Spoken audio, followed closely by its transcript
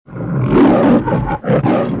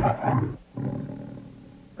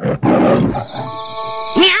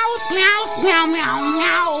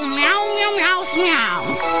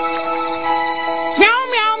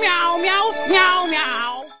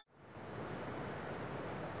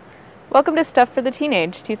Welcome to Stuff for the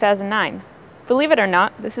Teenage 2009. Believe it or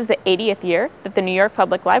not, this is the 80th year that the New York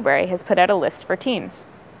Public Library has put out a list for teens.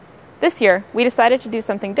 This year, we decided to do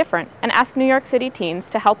something different and ask New York City teens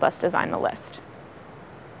to help us design the list.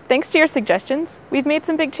 Thanks to your suggestions, we've made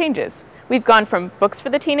some big changes. We've gone from books for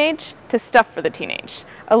the teenage to stuff for the teenage,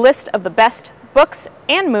 a list of the best books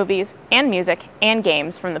and movies and music and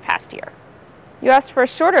games from the past year. You asked for a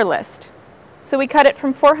shorter list, so we cut it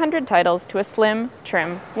from 400 titles to a slim,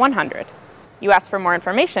 trim 100. You asked for more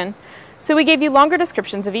information, so we gave you longer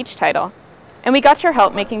descriptions of each title, and we got your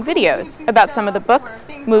help making videos about some of the books,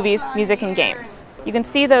 movies, music, and games. You can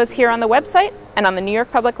see those here on the website and on the New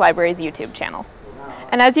York Public Library's YouTube channel.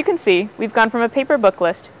 And as you can see, we've gone from a paper book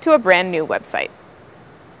list to a brand new website.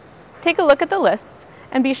 Take a look at the lists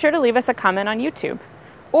and be sure to leave us a comment on YouTube,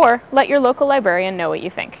 or let your local librarian know what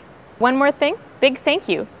you think. One more thing, big thank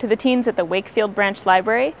you to the teens at the Wakefield Branch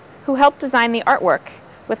Library who helped design the artwork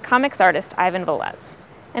with comics artist Ivan Velez.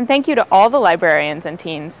 And thank you to all the librarians and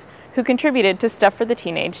teens who contributed to Stuff for the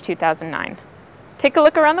Teenage 2009. Take a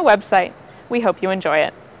look around the website. We hope you enjoy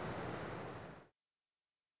it.